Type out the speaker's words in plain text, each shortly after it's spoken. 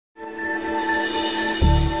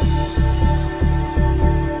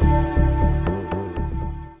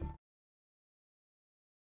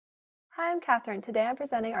Hi, I'm Catherine. Today I'm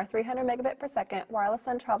presenting our 300 megabit per second wireless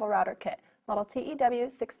LAN travel router kit, model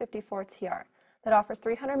TEW-654TR, that offers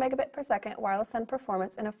 300 megabit per second wireless LAN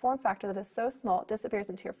performance in a form factor that is so small it disappears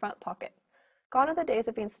into your front pocket. Gone are the days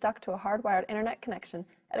of being stuck to a hardwired internet connection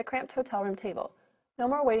at a cramped hotel room table. No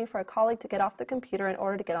more waiting for a colleague to get off the computer in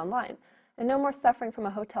order to get online, and no more suffering from a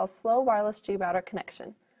hotel's slow wireless G router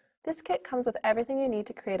connection. This kit comes with everything you need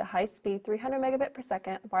to create a high-speed 300 megabit per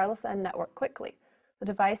second wireless LAN network quickly. The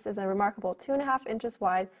device is a remarkable 2.5 inches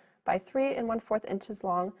wide by 3 1/4 inches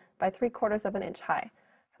long by 3/4 of an inch high.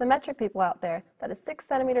 For the metric people out there, that is 6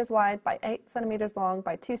 centimeters wide by 8 centimeters long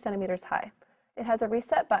by 2 centimeters high. It has a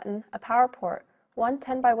reset button, a power port, one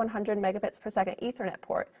 10 by 100 megabits per second Ethernet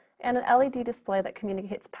port, and an LED display that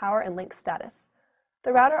communicates power and link status.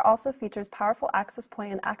 The router also features powerful access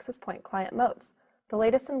point and access point client modes. The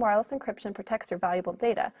latest in wireless encryption protects your valuable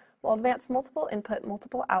data, while advanced multiple input,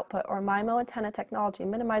 multiple output, or MIMO antenna technology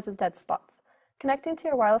minimizes dead spots. Connecting to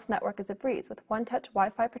your wireless network is a breeze with one-touch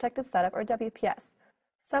Wi-Fi protected setup, or WPS.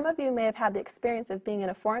 Some of you may have had the experience of being in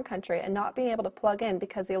a foreign country and not being able to plug in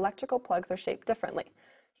because the electrical plugs are shaped differently.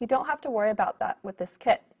 You don't have to worry about that with this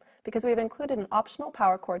kit, because we've included an optional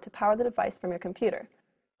power cord to power the device from your computer.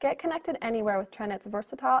 Get connected anywhere with TRENDnet's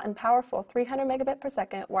versatile and powerful 300 megabit per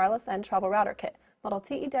second wireless LAN travel router kit, model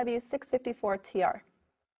TEW-654TR.